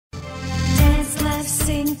laugh,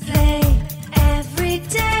 sing, play every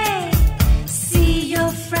day. See your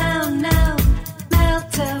frown now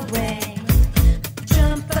melt away.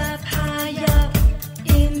 Jump up high up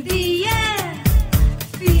in the air.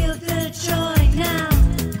 Feel the joy now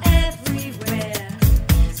everywhere.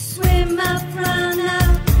 Swim up, run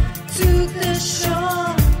out to the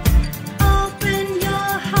shore. Open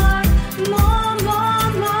your heart more,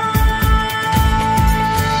 more, more.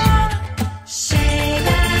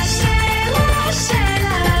 Shayla, Shayla,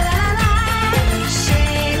 Shayla, la, la.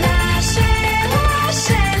 Shayla, Shayla,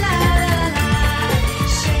 Shayla, la, la.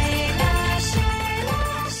 Shayla, Shayla,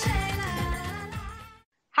 Shayla, la, la.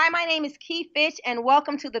 Hi, my name is Key Fitch, and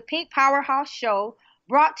welcome to the Pink Powerhouse Show,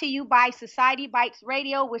 brought to you by Society Bites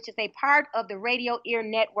Radio, which is a part of the Radio Ear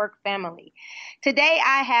Network family. Today,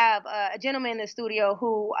 I have a gentleman in the studio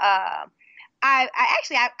who I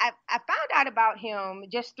found out about him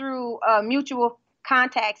just through mutual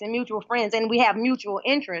contacts and mutual friends, and we have mutual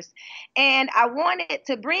interests. And I wanted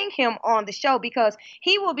to bring him on the show because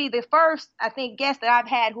he will be the first, I think, guest that I've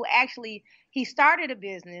had who actually he started a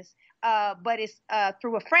business. But it's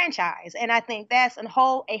through a franchise, and I think that's a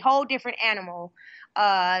whole different animal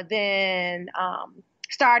than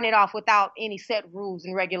starting it off without any set rules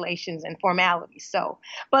and regulations and formalities. So,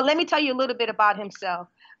 but let me tell you a little bit about himself,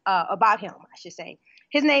 about him, I should say.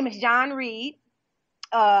 His name is John Reed.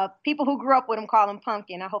 People who grew up with him call him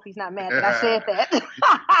Pumpkin. I hope he's not mad that I said that.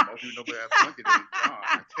 Most people know better Pumpkin than John,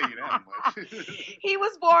 I tell you that much. He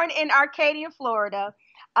was born in Arcadia, Florida.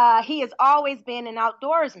 He has always been an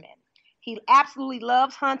outdoorsman. He absolutely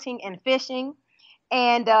loves hunting and fishing,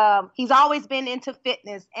 and he's always been into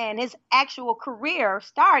fitness, and his actual career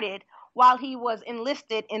started while he was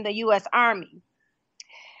enlisted in the U.S. Army.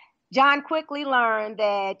 John quickly learned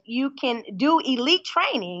that you can do elite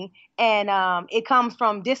training, and it comes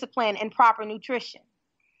from discipline and proper nutrition.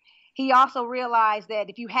 He also realized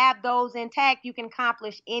that if you have those intact, you can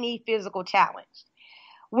accomplish any physical challenge.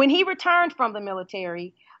 When he returned from the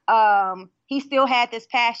military, he still had this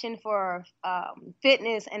passion for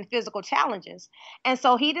fitness and physical challenges, and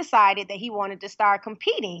so he decided that he wanted to start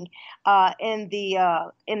competing in the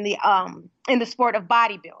sport of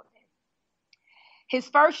bodybuilding. His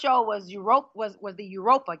first show was the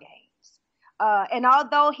Europa Games, and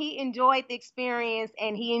although he enjoyed the experience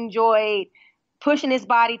and he enjoyed pushing his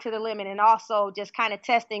body to the limit and also just kind of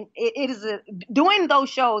testing, doing those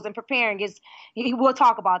shows and preparing we'll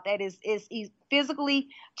talk about that, is physically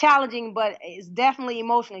challenging, but it's definitely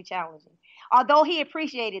emotionally challenging. Although he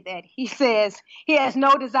appreciated that, he says he has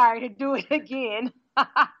no desire to do it again.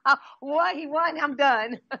 He won, I'm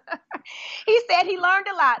done. He said he learned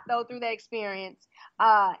a lot, though, through that experience.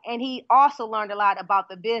 And he also learned a lot about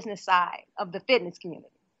the business side of the fitness community.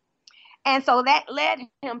 And so that led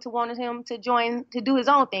him to wanting him to join, to do his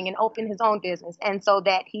own thing and open his own business. And so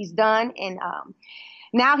that he's done. And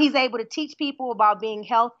now he's able to teach people about being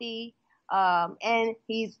healthy. And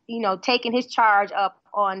he's, taking his charge up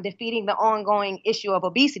on defeating the ongoing issue of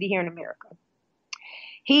obesity here in America.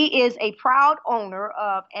 He is a proud owner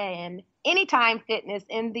of an Anytime Fitness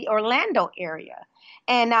in the Orlando area.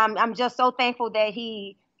 And I'm just so thankful that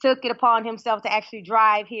he took it upon himself to actually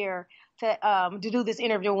drive here to do this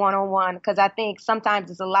interview one-on-one, because I think sometimes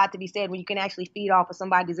there's a lot to be said when you can actually feed off of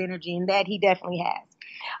somebody's energy, and that he definitely has.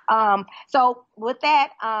 So with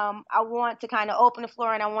that, I want to kind of open the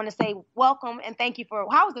floor, and I want to say welcome and thank you for,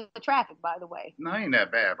 how was the traffic, by the way? No, ain't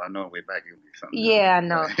that bad. If I know way back, it'll be something. Yeah, I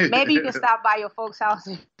know. Maybe you can stop by your folks' house.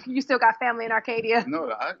 You still got family in Arcadia?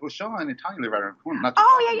 No, Sean and Tanya live right around the corner. Not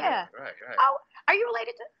yeah. Right. Oh, are you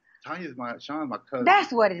related to? Sean's my cousin.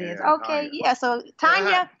 That's what it is. Okay, yeah. So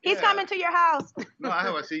Tanya, he's coming to your house. No,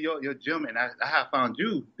 I see your gym, and I have found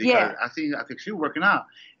you because I think she was working out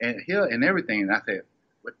and here and everything, and I said,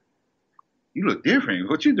 "What? You look different.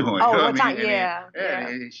 What you doing?" Oh, you know what time? I mean? Yeah.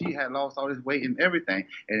 And she had lost all this weight and everything,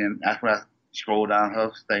 and then after I scrolled down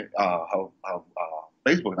her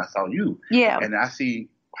Facebook, and I saw you. Yeah. And I see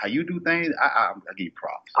how you do things. I give you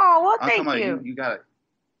props. Oh, well, thank you. you. You got it.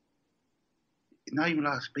 Not even a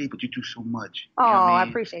lot of space, but you do so much. Oh, you know what I mean? I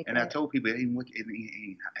appreciate and that. And I told people it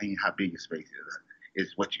ain't how big your space is.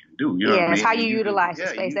 It's what you can do. You know what I mean? It's how you utilize the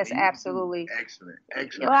space. That's absolutely excellent.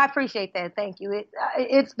 Well, I appreciate that. Thank you.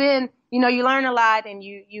 It's been, you learn a lot, and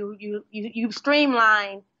you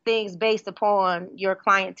streamline things based upon your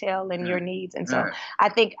clientele and your needs. And so I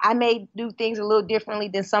think I may do things a little differently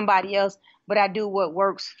than somebody else, but I do what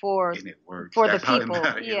works for the people.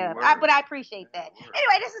 Yeah, but I appreciate that.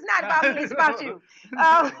 Anyway, this is not about me. It's about you.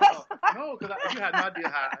 No, because you have no idea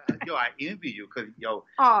how, I envy you because,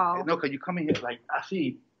 because you come in here, like, I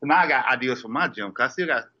see now I got ideas for my gym because I still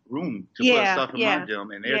got room to put stuff in my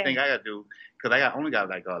gym and everything I got to do because only got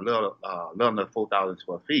like a little under 4,000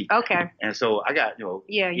 square feet. Okay. And so I got you're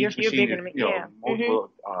machine, bigger than me.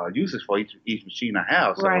 Multiple uses for each machine I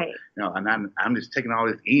have. So and I'm just taking all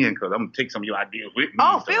this in because I'm gonna take some of your ideas with me.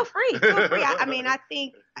 Oh, so. Feel free. I mean, I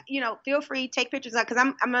think feel free, take pictures because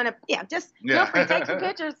I'm gonna feel free, take some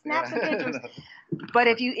pictures, snap some pictures. But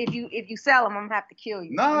if you sell them, I'm gonna have to kill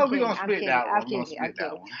you. No, we're gonna split that one. I'm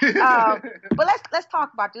kidding. But let's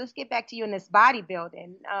talk about this. Let's get back to you in this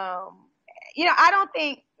bodybuilding. I don't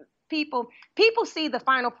think people see the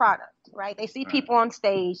final product, right? They see people on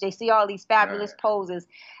stage. They see all these fabulous poses.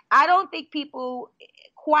 I don't think people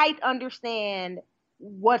quite understand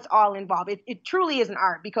what's all involved. It truly is an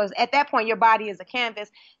art because at that point your body is a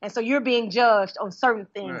canvas, and so you're being judged on certain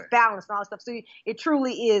things, balance and all that stuff. So it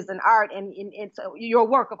truly is an art, and so you're a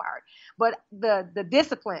work of art. But the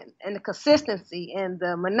discipline and the consistency and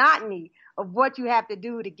the monotony of what you have to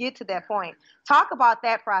do to get to that point. Talk about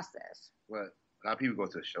that process. Well, a lot of people go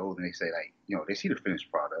to the shows and they say they see the finished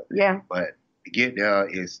product. Yeah. But to get there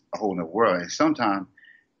is a whole nother world, and sometimes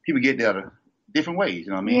people get there different ways, you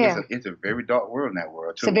know what I mean? Yeah. It's a very dark world in that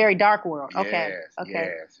world too. It's a very dark world.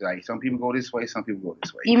 Yes. Like some people go this way, some people go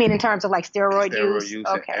this way. You mean in terms of like steroid use and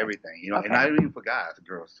everything, and not even for guys,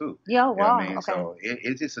 girls too. Yeah, wow. You know what I mean? So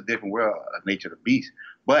it's just a different world of nature of the beast.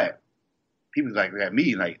 But people like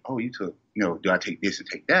me, like, oh, you took, do I take this and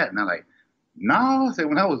take that? And I'm like, no. I said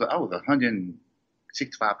when I was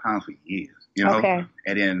 165 pounds for years, and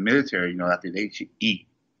then in the military, after they should eat.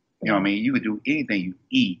 You know what I mean? You could do anything you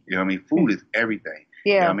eat. You know what I mean? Food is everything.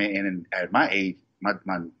 Yeah. You know what I mean? And at my age, my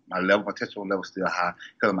testosterone level is still high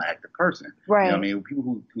because I'm an active person. Right. You know what I mean? People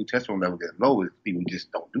who testosterone level gets low is people who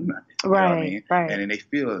just don't do nothing. Right. You know what I mean? Right. And then they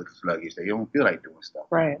feel sluggish. They don't feel like doing stuff.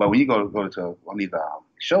 Right. But when you go to one of these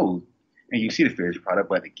shows and you see the finished product,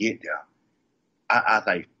 but to get there, I was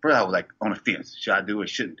like, first I was like on the fence. Should I do it?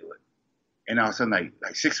 Shouldn't do it? And all of a sudden,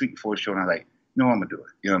 like 6 weeks before the show, and I was like, no, I'm gonna do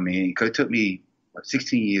it. You know what I mean? Because it took me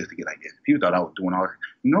 16 years to get like this. People thought I was doing all this.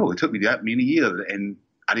 No, it took me that many years, and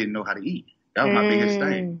I didn't know how to eat. That was my biggest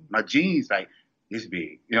thing. My genes, like, this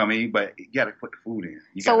big. You know what I mean? But you got to put the food in.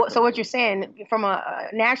 So what you're saying, from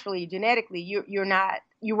naturally, genetically, you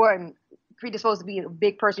weren't predisposed to be a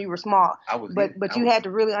big person. You were small. But you had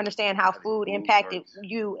to really understand how food impacted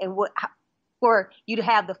you and for you to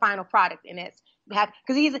have the final product. And it's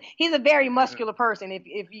because he's a very muscular person.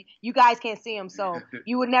 If you guys can't see him, so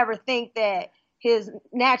you would never think that his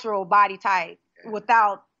natural body type,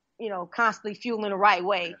 without constantly fueling the right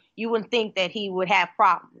way, you wouldn't think that he would have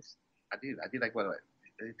problems. I did like what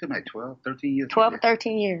it took me like 12, 13 years. 12 or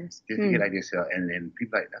 13 years. Just to get like this, and then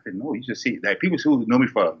people I said, no, you just see like people who know me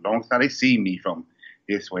for a long time, they see me from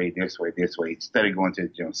this way, instead of going to the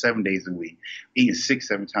gym 7 days a week, eating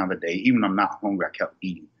 6-7 times a day. Even when I'm not hungry, I kept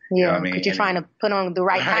eating. Yeah, you know what I mean? Because you're trying to put on the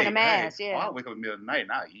right kind of mass. Right. Yeah. I'll wake up in the middle of the night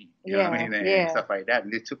and I'll eat. You know what I mean? And stuff like that.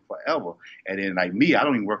 And it took forever. And then like me, I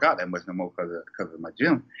don't even work out that much no more because of my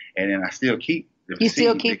gym. And then I still keep the You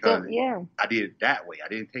still keep them, I did it that way. I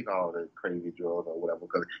didn't take all the crazy drugs or whatever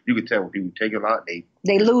because you could tell when people take a lot,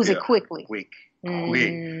 they lose it quickly. Quick.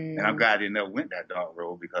 And I'm glad they never went that dark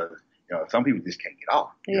road because some people just can't get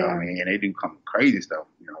off. You know what I mean? And they do come crazy stuff.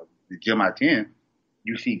 The gym I attend,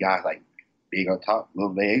 you see guys like big on top,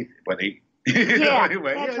 little legs, but they.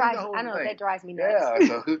 That drives me nuts.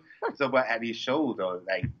 Yeah, so but at these shows though,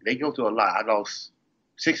 like they go through a lot. I lost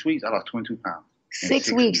 6 weeks. I lost 22 pounds.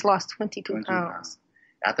 6 weeks, lost 22 pounds.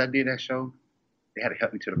 After I did that show, they had to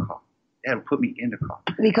help me to the car. They had to put me in the car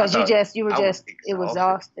because you were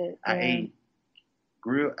exhausted. I ate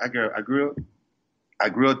grilled. I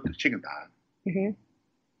grilled the chicken thighs,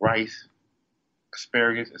 rice,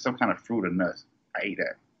 asparagus, and some kind of fruit or nuts. I ate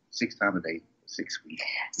that 6 times a day. 6 weeks.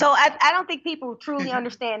 So I don't think people truly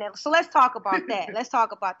understand that. So let's talk about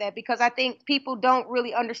that. Because I think people don't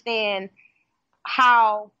really understand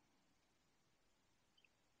how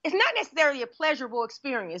it's not necessarily a pleasurable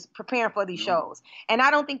experience preparing for these shows. And I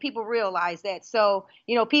don't think people realize that. So,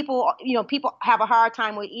 people have a hard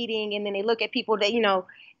time with eating, and then they look at people that,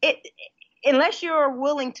 unless you're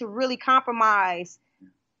willing to really compromise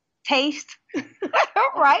taste,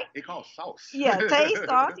 right? They call it sauce. Yeah, taste,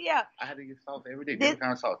 sauce, yeah. I had to get sauce every day. Different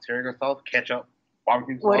kind of sauce, teriyaki sauce, ketchup,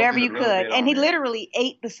 barbecue sauce. Whatever you could. And he literally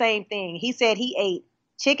ate the same thing. He said he ate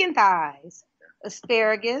chicken thighs,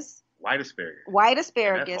 asparagus. White asparagus. And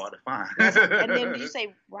that's hard to find. And then did you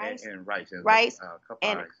say rice? And rice. Rice.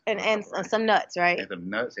 And some nuts, right? And some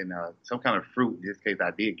nuts and some kind of fruit. In this case,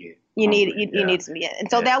 I did get. You need some, yeah. And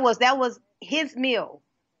so that was his meal,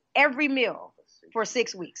 every meal for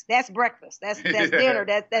 6 weeks. That's breakfast. That's dinner.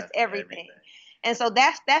 That's everything. And so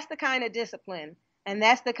that's the kind of discipline and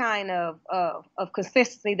that's the kind of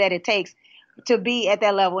consistency that it takes to be at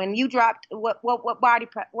that level. And you dropped what body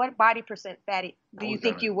percent fatty do you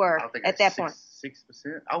think you were at that point?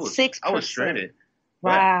 6%. I was 6%. I was shredded.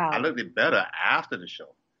 Wow. I looked it better after the show.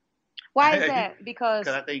 Why is that? Because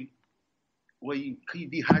I think you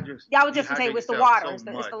dehydrate. Yeah, I was just gonna say it's the water. So it's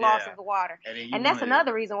the loss of the water, and that's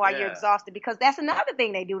another reason why you're yeah. exhausted. Because that's another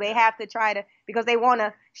thing they do. They have to try to because they want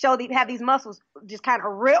to have these muscles just kind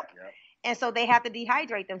of rip, and so they have to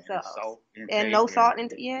dehydrate themselves. And no salt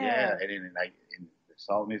and yeah, and then like and the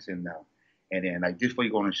saltness and then like just before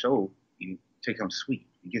you go on the show, you take something sweet,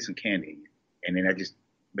 you get some candy, and then that just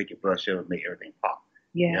make your blood sugar, make everything pop.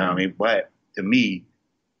 Yeah, you know what I mean. But to me,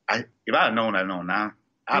 if I had known, I know now.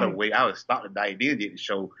 I would stop the diet, then did the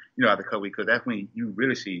show, after a couple weeks, because that's when you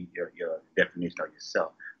really see your definition of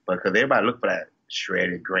yourself. But because everybody look for that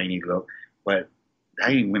shredded, grainy look, but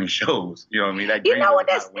that ain't winning shows. You know what I mean? That what?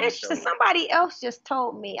 That's interesting. Somebody else just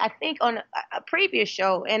told me, I think on a previous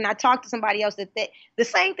show, and I talked to somebody else that the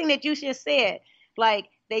same thing that you just said, like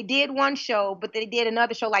they did one show, but they did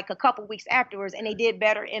another show like a couple weeks afterwards, and they did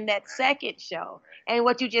better in that second show. And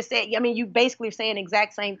what you just said, I mean, you basically saying the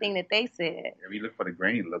exact same thing that they said. We look for the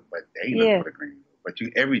grainy look, but they look for the grainy look.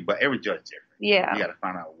 But every judge different. Yeah. You got to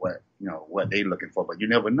find out what they looking for, but you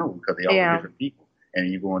never know because they all different people.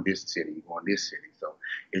 And you go in this city, you go in this city. So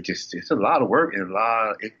it's a lot of work and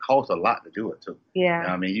it costs a lot to do it too. Yeah. You know what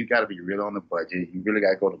I mean, you got to be real on the budget. You really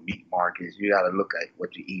got to go to meat markets. You got to look at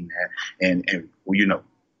what you're eating at and well, you know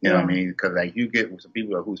what I mean? Because like you get with some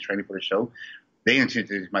people who's training for the show, their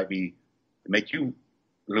intentions might be to make you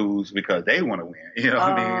lose because they want to win. You know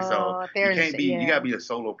what I mean? So you can't be. You gotta be a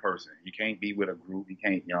solo person. You can't be with a group. You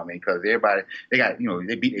can't. You know what I mean? Because everybody they got.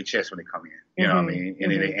 They beat their chest when they come in. You know what I mean?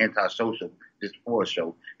 And then they antisocial just before a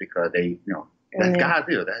show because they. That's guys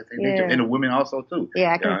here. And the women also too.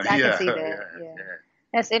 Yeah, I can see that. Yeah.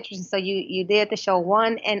 That's interesting. So you did the show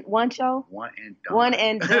one and done. But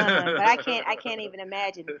I can't even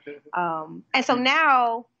imagine. And so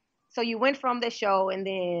now, so you went from the show, and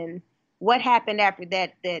then what happened after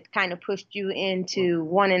that kind of pushed you into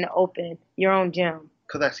wanting to open your own gym?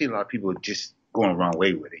 Because I see a lot of people just going the wrong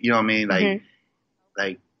way with it. You know what I mean?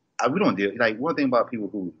 Like we don't deal. Like one thing about people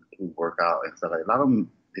who work out and stuff, like a lot of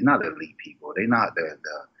them, they're not elite people. They're not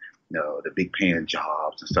the big paying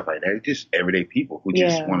jobs and stuff like that. They're just everyday people who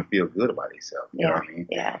just want to feel good about themselves. You know what I mean?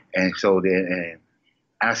 Yeah. And so then,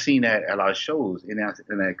 I seen that at a lot of shows, and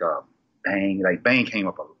Bang came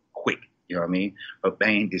up quick. You know what I mean? But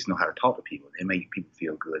Bang just know how to talk to people. They make people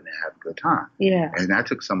feel good and they have a good time. Yeah. And I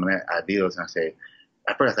took some of that ideas and I said,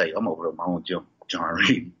 at first I said, I'm over my own gym, John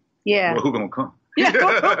Reed. Yeah. Well, who gonna come? Yeah. You know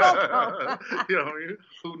what I mean?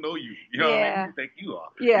 Who know you? You know what I mean? Who think you are?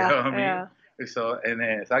 Yeah. You know what I mean? And so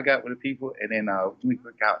I got with the people, and then we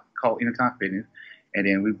got called Anytime Fitness, and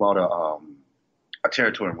then we bought a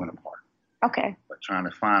territory in Winter Park. Okay. But trying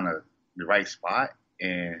to find the right spot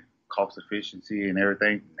and cost efficiency and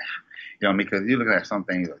everything, you know what I mean? Because you're looking at some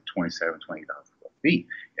things like $27,000, $20,000 square feet,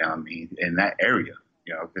 you know what I mean, in that area,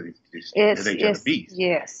 because it's a beast.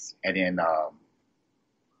 Yes. And then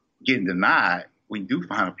getting denied when you do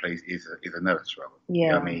find a place is another struggle. Yeah.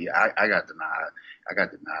 You know what I mean? I got denied.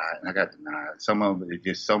 Some of it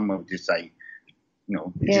just like,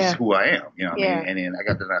 it's just who I am. You know what I mean? And then I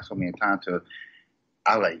got denied so many times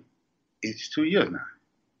it's 2 years now.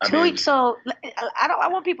 So I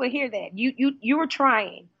want people to hear that you were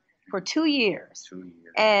trying for 2 years. 2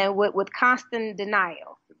 years. And with constant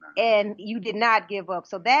denial. And you did not give up.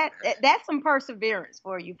 So that's some perseverance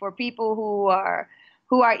for you, for people who are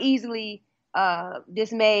easily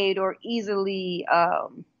dismayed or easily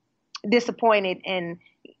disappointed and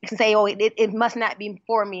say, oh, it must not be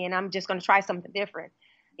for me and I'm just going to try something different.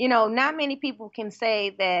 Not many people can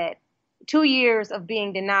say that 2 years of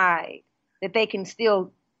being denied, that they can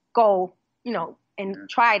still go, and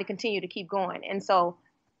try to continue to keep going. And so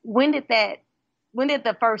when did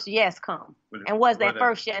the first yes come? And was that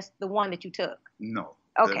first yes the one that you took? No.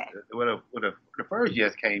 Okay. The first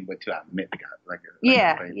yes came, but till I met the guy.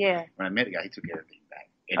 Yeah. When I met the guy, he took everything back.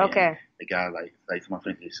 And okay. The guy, like my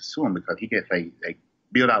friends, they used to sue him because he gets like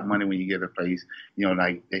build out money when you get a place.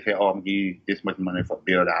 Like they say, oh, I'm gonna give you this much money for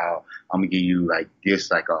build out. I'm gonna give you like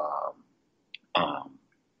this, like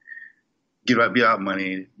build out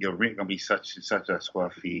money. Your rent gonna be such and such a square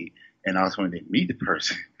feet. And all of a sudden they meet the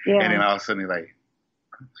person, and then all of a sudden they're like,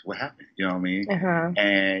 what happened? You know what I mean? Uh-huh.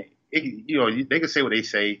 And they can say what they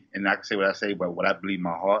say, and I can say what I say, but what I believe in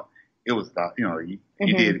my heart, it was about, you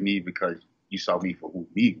did me because you saw me for who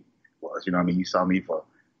me was. You know what I mean? You saw me for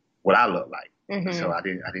what I look like. So I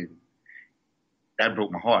didn't. that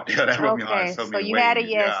broke my heart. That broke my heart Okay, in so so many you ways. had a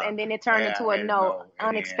yes, Yeah. and then it turned Yeah, into a and no no, and then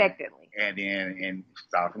unexpectedly. and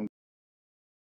started from